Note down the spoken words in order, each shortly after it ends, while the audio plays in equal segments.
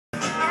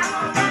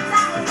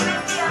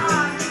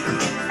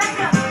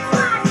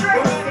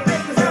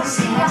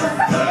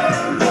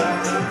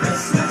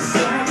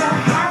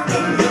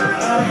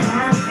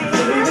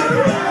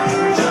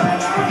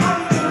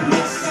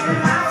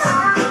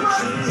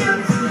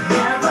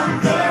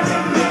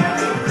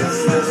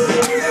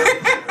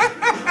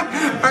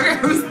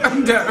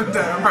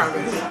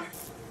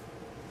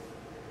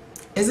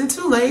Is it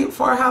too late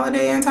for a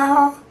holiday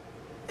anti-haul?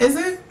 Is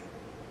it?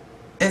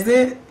 Is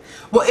it?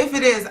 Well, if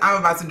it is, I'm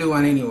about to do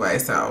one anyway,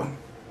 so.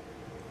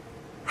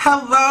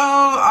 Hello,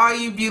 all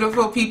you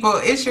beautiful people.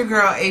 It's your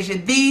girl, Asia,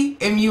 the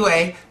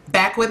MUA,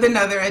 back with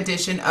another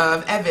edition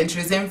of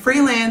Adventures in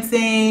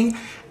Freelancing.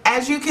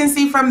 As you can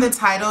see from the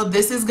title,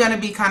 this is going to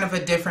be kind of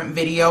a different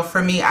video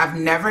for me. I've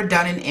never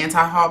done an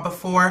anti-haul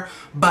before,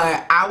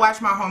 but I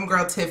watch my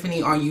homegirl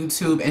Tiffany on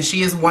YouTube, and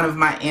she is one of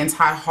my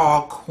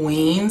anti-haul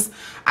queens.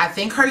 I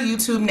think her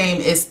YouTube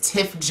name is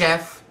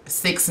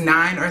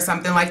TiffJeff69 or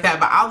something like that,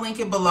 but I'll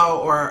link it below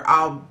or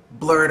I'll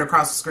blur it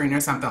across the screen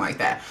or something like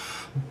that.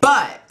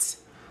 But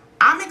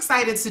I'm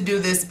excited to do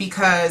this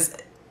because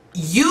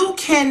you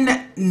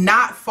can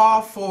not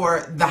fall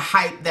for the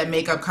hype that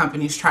makeup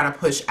companies try to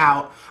push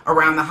out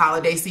around the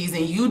holiday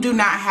season. You do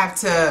not have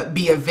to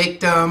be a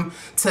victim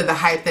to the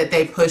hype that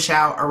they push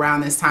out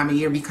around this time of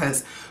year,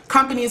 because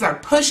companies are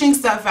pushing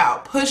stuff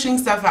out, pushing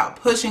stuff out,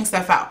 pushing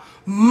stuff out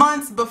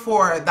months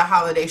before the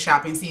holiday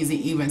shopping season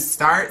even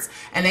starts,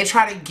 and they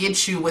try to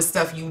get you with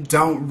stuff you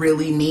don't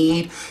really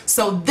need.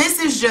 So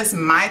this is just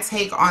my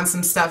take on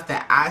some stuff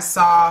that I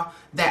saw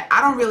that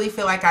I don't really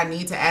feel like I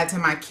need to add to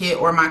my kit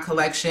or my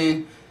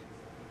collection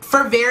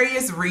for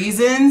various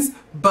reasons,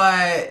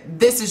 but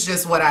this is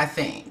just what I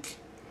think.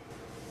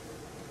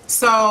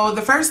 So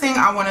the first thing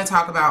I want to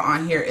talk about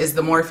on here is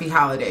the Morphe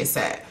holiday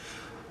set.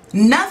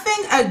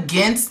 Nothing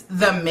against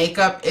the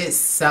makeup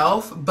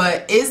itself,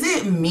 but is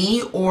it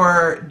me,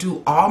 or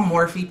do all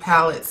Morphe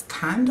palettes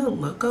kind of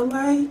look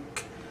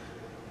alike?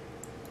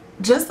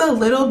 Just a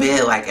little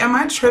bit? Like, am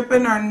I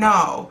tripping or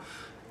no?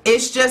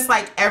 It's just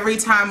like every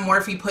time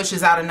Morphe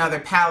pushes out another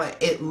palette,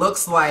 it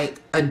looks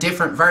like a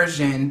different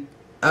version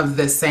of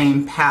the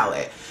same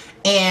palette.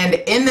 And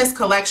in this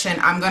collection,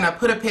 I'm going to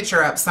put a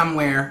picture up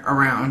somewhere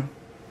around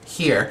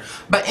here.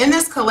 But in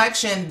this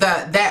collection,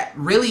 that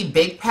really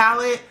big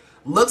palette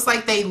looks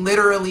like they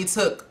literally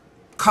took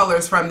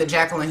colors from the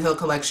Jaclyn Hill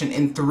collection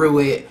and threw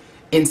it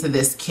into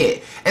this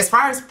kit. As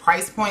far as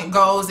price point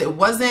goes, it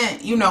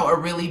wasn't, you know, a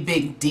really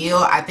big deal.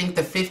 I think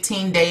the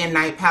 15 day and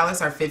night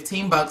palettes are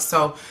 15 bucks,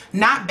 so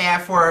not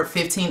bad for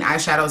 15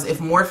 eyeshadows if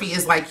Morphe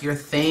is like your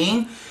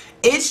thing.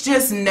 It's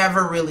just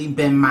never really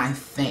been my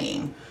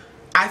thing.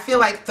 I feel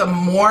like the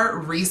more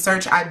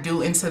research I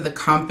do into the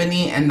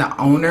company and the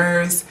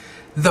owners,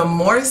 the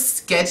more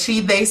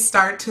sketchy they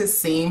start to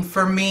seem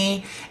for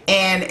me,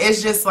 and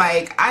it's just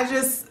like I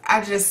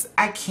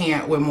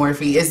can't with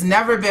Morphe. It's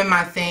never been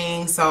my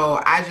thing, so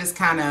I've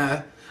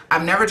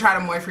never tried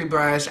a Morphe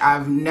brush.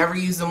 I've never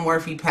used a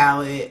Morphe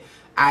palette.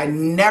 I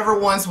never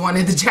once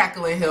wanted the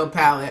Jaclyn Hill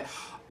palette.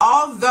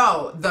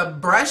 Although the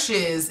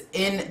brushes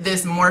in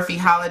this Morphe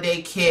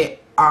holiday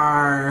kit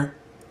are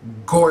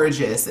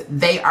gorgeous.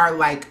 They are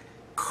like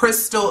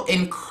crystal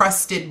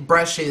encrusted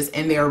brushes,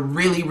 and they're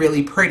really,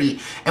 really pretty.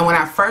 And when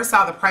I first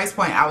saw the price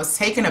point, I was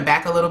taken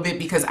aback a little bit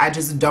because I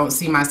just don't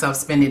see myself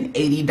spending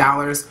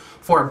 $80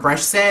 for a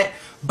brush set.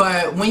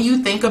 But when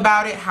you think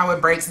about it, how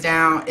it breaks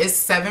down, it's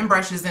 7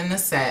 brushes in the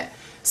set,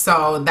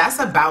 so that's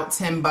about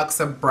 10 bucks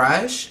a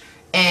brush.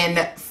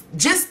 And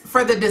just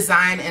for the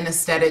design and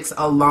aesthetics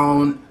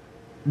alone,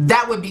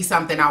 that would be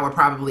something I would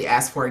probably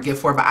ask for a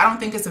gift for, but I don't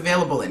think it's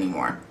available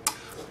anymore.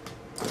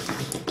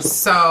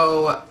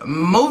 So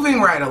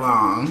moving right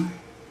along,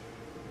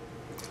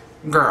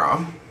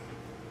 girl,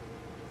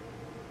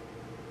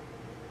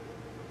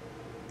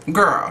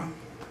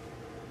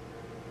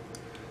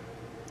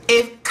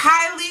 if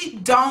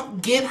Kylie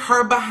don't get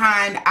her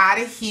behind out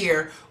of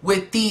here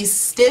with these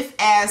stiff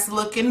ass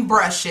looking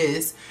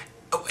brushes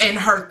and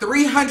her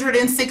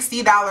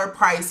 $360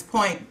 price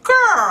point,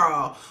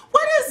 girl,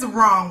 what is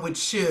wrong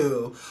with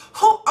you?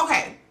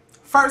 Okay,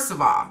 first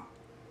of all,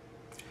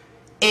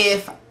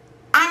 if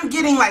I'm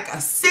getting like a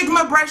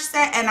Sigma brush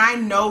set and I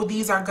know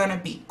these are gonna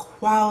be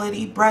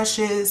quality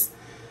brushes,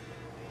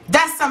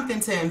 that's something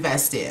to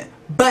invest in.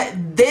 But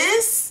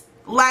this,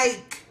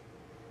 like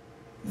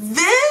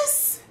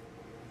this,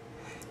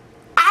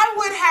 I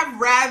would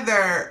have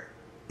rather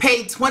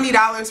paid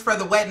 $20 for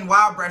the Wet n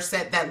Wild brush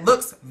set that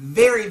looks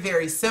very,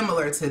 very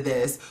similar to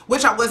this,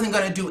 which I wasn't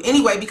gonna do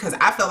anyway because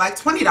I felt like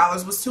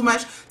 $20 was too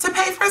much to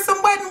pay for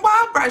some Wet n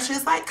Wild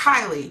brushes like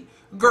Kylie.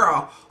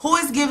 Girl, who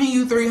is giving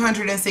you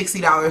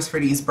 $360 for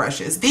these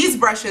brushes? These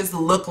brushes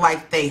look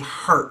like they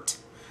hurt.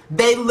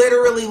 They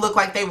literally look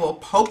like they will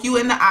poke you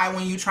in the eye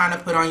when you're trying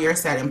to put on your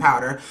setting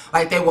powder.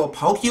 Like they will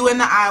poke you in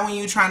the eye when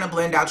you're trying to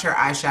blend out your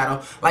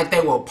eyeshadow. Like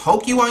they will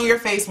poke you on your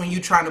face when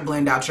you're trying to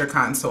blend out your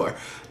contour.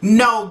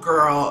 No,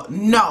 girl,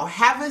 no.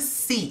 Have a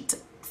seat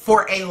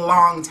for a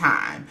long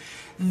time.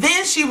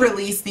 Then she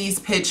released these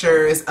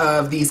pictures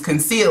of these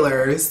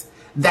concealers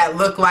that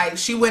look like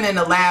she went in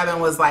the lab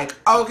and was like,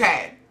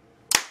 okay,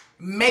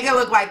 make it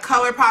look like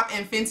ColourPop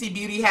and Fenty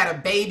Beauty had a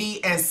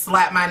baby and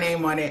slapped my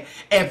name on it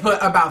and put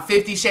about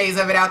 50 shades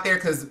of it out there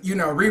because, you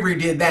know, Riri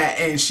did that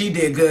and she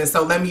did good,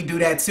 so let me do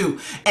that too.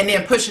 And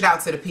then push it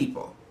out to the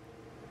people.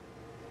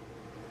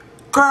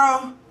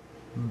 Girl,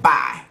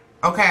 bye.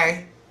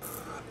 Okay?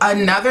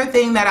 Another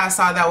thing that I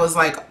saw that was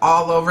like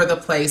all over the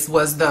place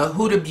was the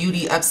Huda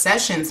Beauty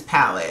Obsessions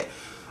palette.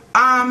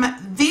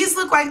 These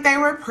look like they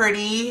were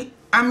pretty.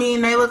 I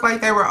mean, they look like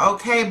they were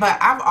okay, but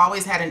I've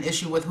always had an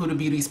issue with Huda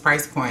Beauty's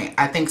price point.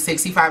 I think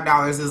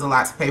 $65 is a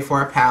lot to pay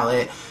for a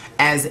palette,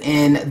 as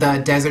in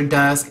the Desert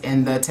Dusk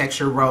and the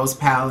Texture Rose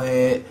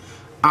palette.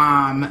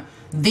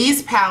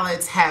 These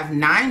palettes have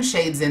 9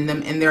 shades in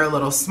them and they're a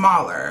little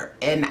smaller,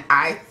 and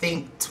I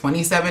think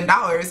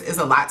 $27 is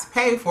a lot to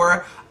pay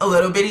for a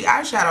little bitty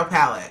eyeshadow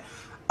palette.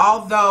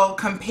 Although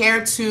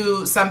compared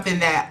to something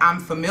that I'm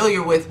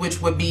familiar with,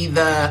 which would be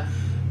the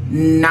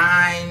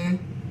 9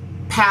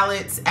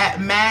 palettes at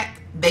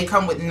MAC, they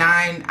come with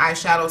 9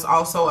 eyeshadows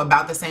also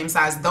about the same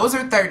size. Those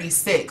are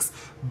 $36,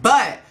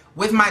 but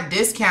with my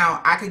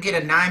discount, I could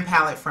get a 9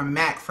 palette from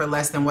MAC for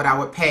less than what I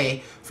would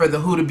pay for the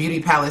Huda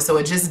Beauty palette. So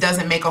it just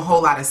doesn't make a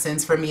whole lot of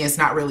sense for me. It's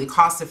not really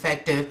cost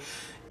effective.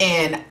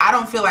 And I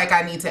don't feel like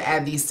I need to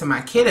add these to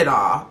my kit at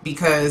all,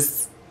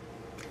 because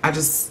I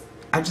just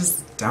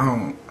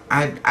don't.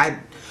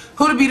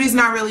 Huda Beauty's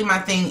not really my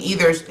thing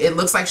either. It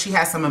looks like she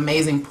has some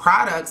amazing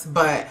products,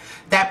 but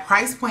that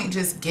price point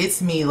just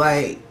gets me,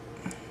 like,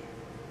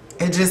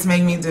 it just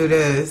make me do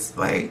this.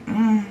 Like,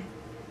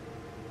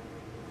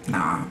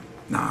 nah,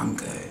 I'm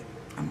good.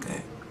 I'm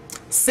good.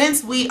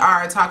 Since we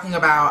are talking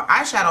about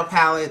eyeshadow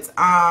palettes,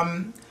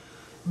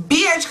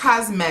 BH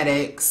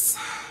Cosmetics.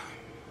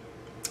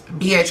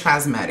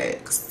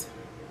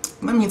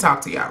 Let me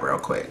talk to y'all real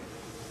quick.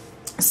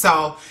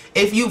 So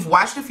if you've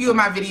watched a few of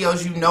my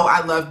videos, you know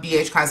I love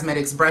BH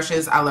Cosmetics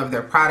brushes. I love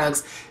their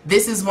products.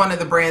 This is one of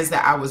the brands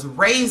that I was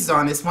raised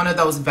on. It's one of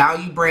those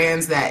value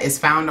brands that is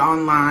found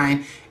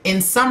online in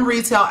some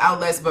retail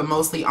outlets, but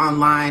mostly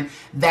online,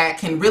 that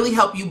can really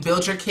help you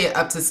build your kit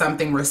up to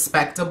something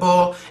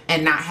respectable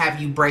and not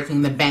have you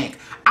breaking the bank.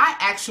 I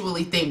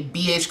actually think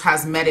BH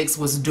Cosmetics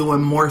was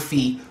doing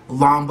Morphe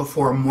long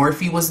before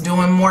Morphe was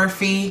doing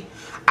Morphe.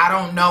 I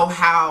don't know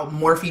how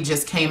Morphe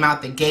just came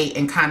out the gate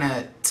and kind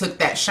of took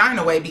that shine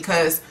away,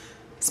 because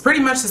it's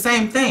pretty much the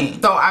same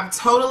thing. So I've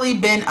totally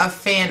been a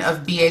fan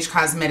of BH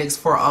Cosmetics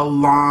for a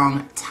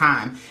long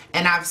time,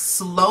 and I've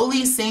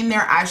slowly seen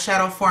their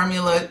eyeshadow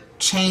formula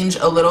change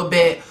a little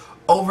bit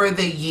over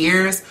the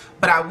years,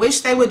 but I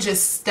wish they would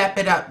just step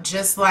it up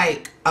just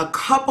like a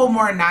couple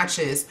more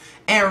notches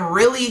and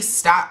really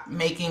stop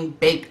making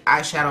baked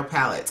eyeshadow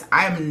palettes.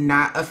 I am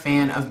not a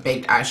fan of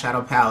baked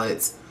eyeshadow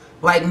palettes.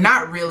 Like,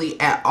 not really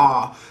at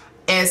all.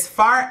 As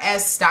far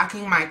as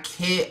stocking my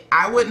kit,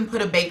 I wouldn't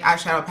put a baked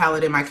eyeshadow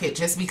palette in my kit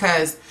just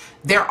because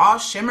they're all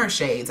shimmer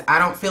shades. I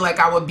don't feel like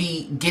I would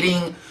be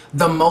getting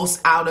the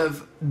most out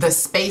of the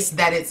space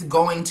that it's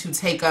going to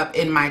take up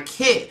in my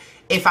kit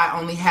if I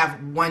only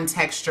have one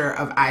texture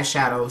of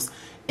eyeshadows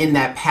in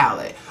that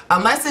palette.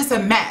 Unless it's a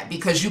matte,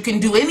 because you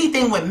can do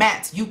anything with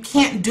mattes. You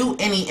can't do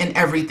any and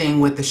everything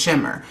with the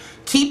shimmer.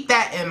 Keep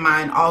that in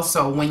mind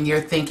also when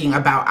you're thinking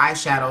about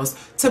eyeshadows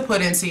to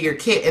put into your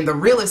kit and the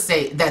real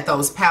estate that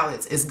those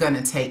palettes is going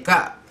to take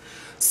up.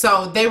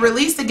 So they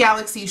released the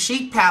Galaxy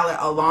Chic palette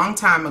a long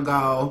time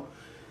ago.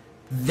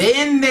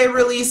 Then they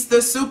released the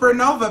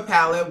Supernova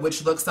palette,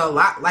 which looks a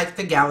lot like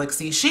the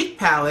Galaxy Chic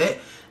palette.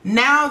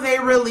 Now they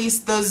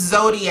released the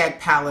Zodiac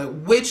palette,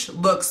 which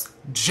looks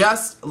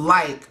just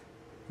like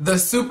the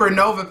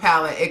Supernova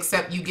palette,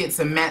 except you get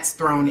some mattes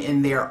thrown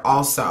in there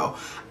also.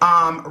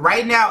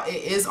 Right now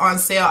it is on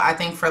sale, I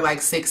think for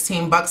like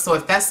 16 bucks. So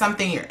if that's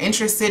something you're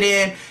interested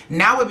in,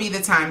 now would be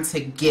the time to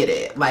get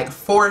it. Like,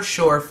 for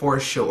sure, for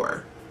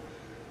sure.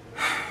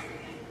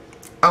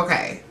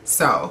 Okay,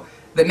 so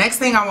the next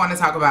thing I want to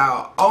talk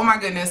about, oh my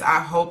goodness, I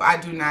hope I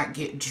do not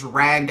get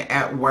dragged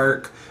at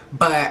work,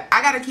 but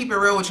I gotta keep it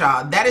real with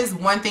y'all. That is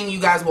one thing you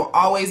guys will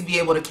always be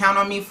able to count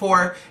on me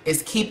for,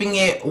 is keeping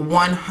it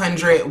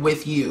 100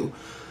 with you.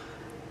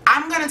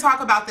 I'm gonna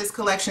talk about this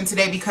collection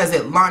today because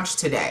it launched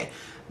today.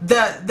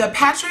 The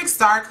Patrick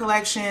Star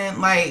collection,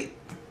 like,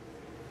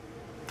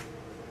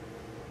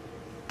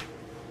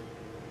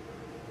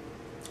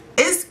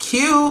 it's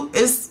cute,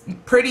 it's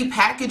pretty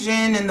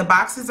packaging, and the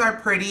boxes are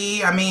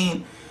pretty. I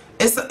mean,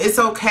 it's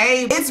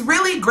okay. It's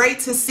really great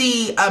to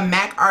see a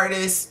MAC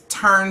artist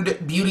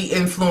turned beauty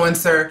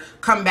influencer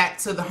come back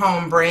to the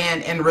home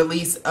brand and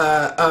release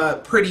a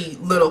pretty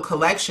little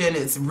collection.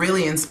 It's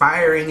really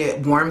inspiring. It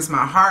warms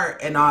my heart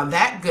and all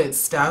that good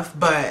stuff,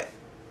 but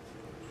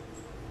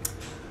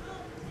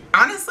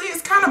honestly,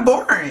 it's kind of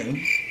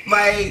boring.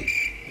 Like,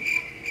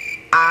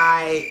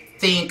 I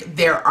think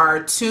there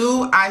are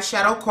 2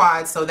 eyeshadow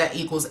quads, so that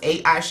equals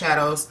 8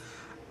 eyeshadows.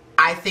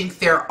 I think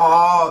they're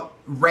all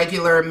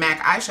regular MAC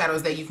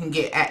eyeshadows that you can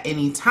get at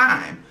any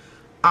time.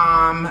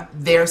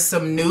 There's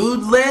some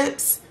nude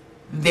lips.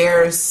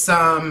 There's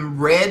some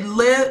red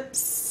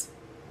lips.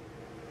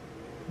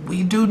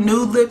 We do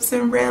nude lips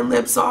and red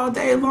lips all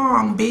day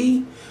long,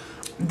 B.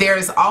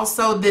 There's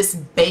also this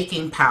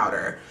baking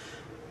powder.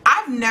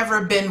 I've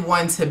never been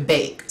one to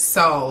bake,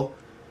 so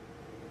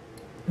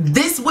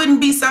this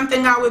wouldn't be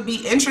something I would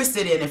be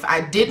interested in if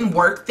I didn't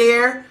work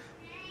there.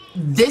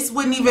 this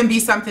wouldn't even be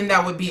something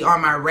that would be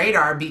on my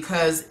radar,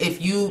 because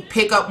if you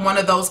pick up one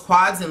of those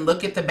quads and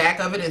look at the back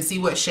of it and see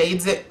what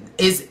shades it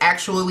is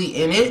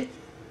actually in it,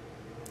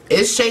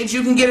 it's shades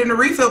you can get in a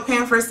refill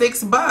pan for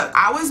 $6.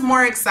 I was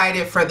more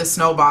excited for the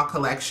Snowball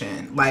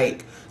collection.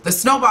 Like, the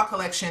Snowball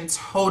collection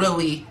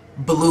totally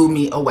blew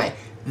me away.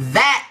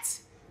 That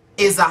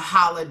is a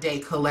holiday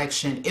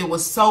collection. It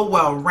was so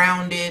well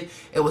rounded.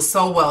 It was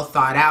so well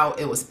thought out.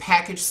 It was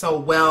packaged so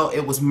well.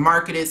 It was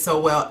marketed so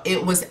well.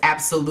 It was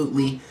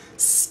absolutely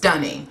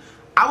stunning.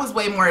 I was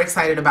way more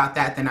excited about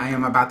that than I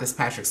am about this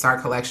Patrick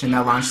Star collection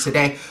that launched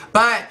today.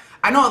 But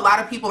I know a lot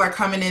of people are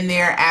coming in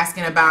there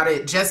asking about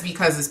it just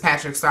because it's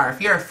Patrick Star.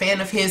 If you're a fan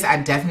of his, I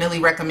definitely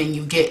recommend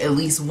you get at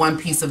least one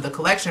piece of the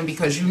collection,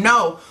 because you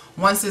know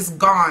once it's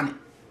gone,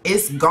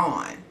 it's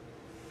gone.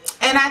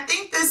 And I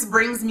think this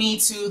brings me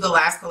to the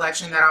last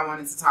collection that I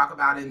wanted to talk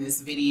about in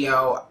this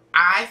video.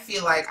 I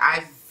feel like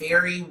I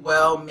very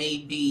well may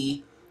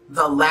be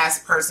the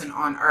last person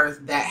on earth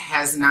that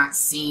has not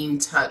seen,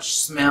 touched,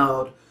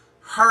 smelled,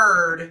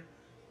 heard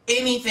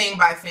anything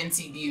by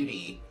Fenty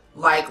Beauty.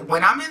 Like,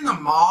 when I'm in the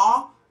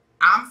mall,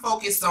 I'm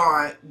focused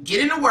on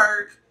getting to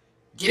work,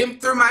 getting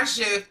through my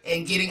shift,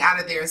 and getting out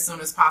of there as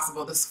soon as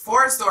possible. The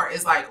Sephora store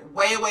is like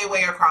way, way,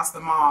 way across the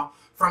mall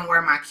from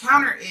where my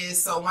counter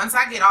is. So once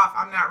I get off,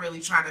 I'm not really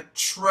trying to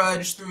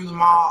trudge through the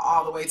mall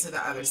all the way to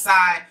the other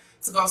side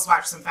to go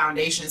swatch some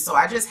foundation. So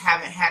I just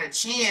haven't had a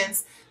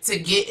chance to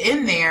get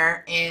in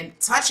there and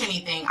touch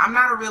anything. I'm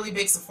not a really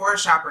big Sephora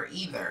shopper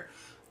either.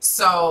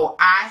 So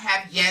I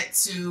have yet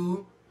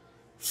to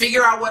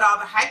figure out what all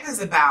the hype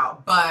is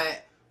about.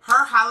 But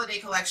her holiday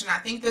collection, I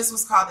think this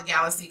was called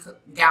the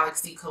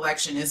Galaxy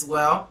collection as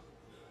well.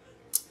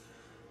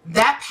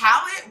 That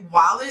palette,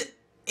 while it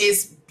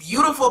is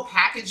beautiful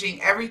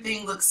packaging,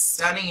 everything looks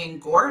stunning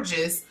and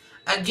gorgeous.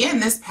 Again,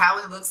 this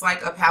palette looks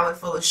like a palette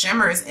full of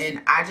shimmers,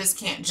 and I just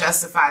can't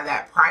justify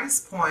that price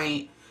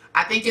point.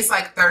 I think it's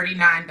like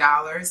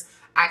 $39.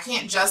 I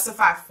can't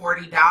justify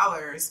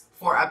 $40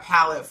 for a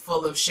palette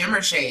full of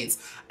shimmer shades.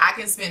 I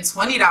can spend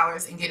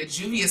 $20 and get a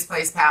Juvia's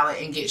Place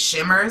palette and get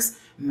shimmers,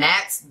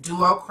 mattes,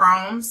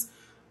 duochromes,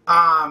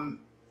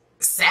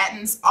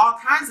 satins, all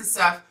kinds of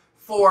stuff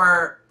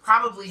for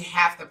probably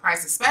half the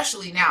price.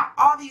 Especially now,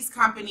 all these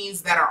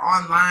companies that are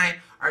online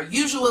are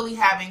usually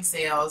having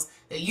sales.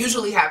 They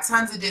usually have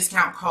tons of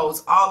discount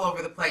codes all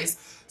over the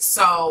place.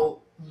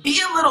 So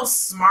be a little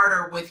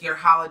smarter with your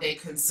holiday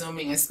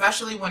consuming,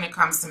 especially when it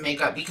comes to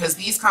makeup, because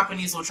these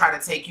companies will try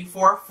to take you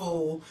for a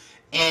fool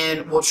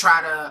and will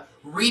try to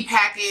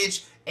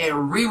repackage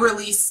and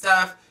re-release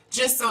stuff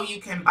just so you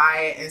can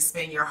buy it and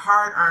spend your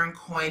hard-earned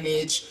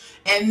coinage.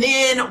 And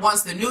then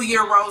once the new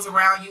year rolls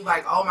around, you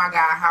like, oh my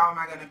God, how am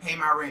I going to pay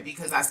my rent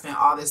because I spent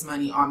all this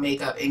money on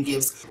makeup and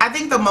gifts? I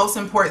think the most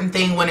important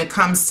thing when it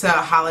comes to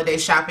holiday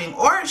shopping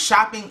or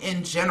shopping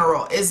in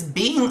general is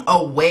being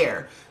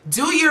aware.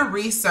 Do your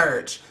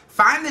research.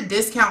 Find the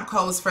discount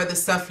codes for the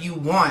stuff you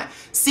want.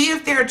 See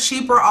if there are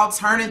cheaper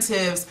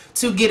alternatives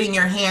to getting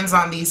your hands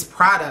on these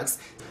products.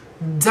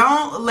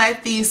 Don't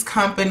let these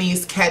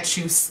companies catch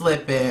you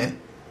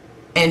slipping,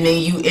 and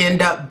then you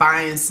end up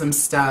buying some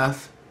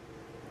stuff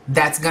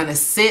that's gonna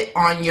sit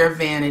on your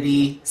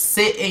vanity,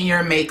 sit in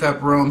your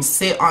makeup room,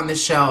 sit on the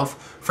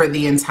shelf for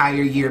the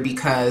entire year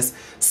because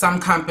some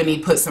company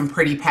put some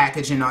pretty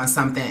packaging on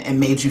something and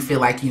made you feel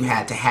like you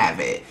had to have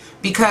it.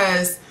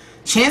 Because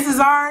chances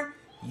are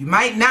you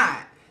might not.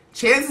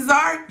 Chances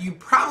are you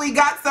probably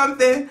got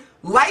something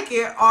like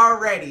it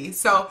already.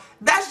 So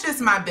that's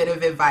just my bit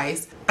of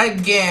advice.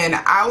 Again,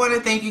 I want to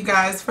thank you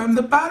guys from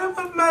the bottom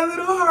of my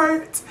little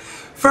heart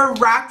for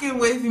rocking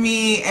with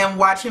me and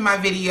watching my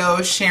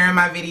videos, sharing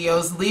my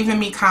videos, leaving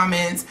me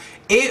comments.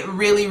 It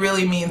really,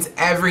 really means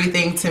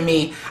everything to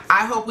me.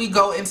 I hope we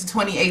go into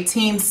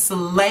 2018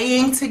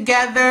 slaying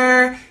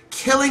together,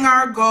 killing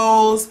our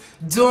goals,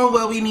 doing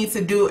what we need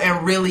to do,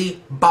 and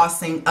really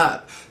bossing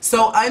up.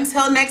 So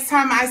until next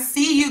time I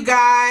see you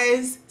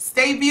guys,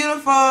 stay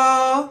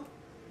beautiful.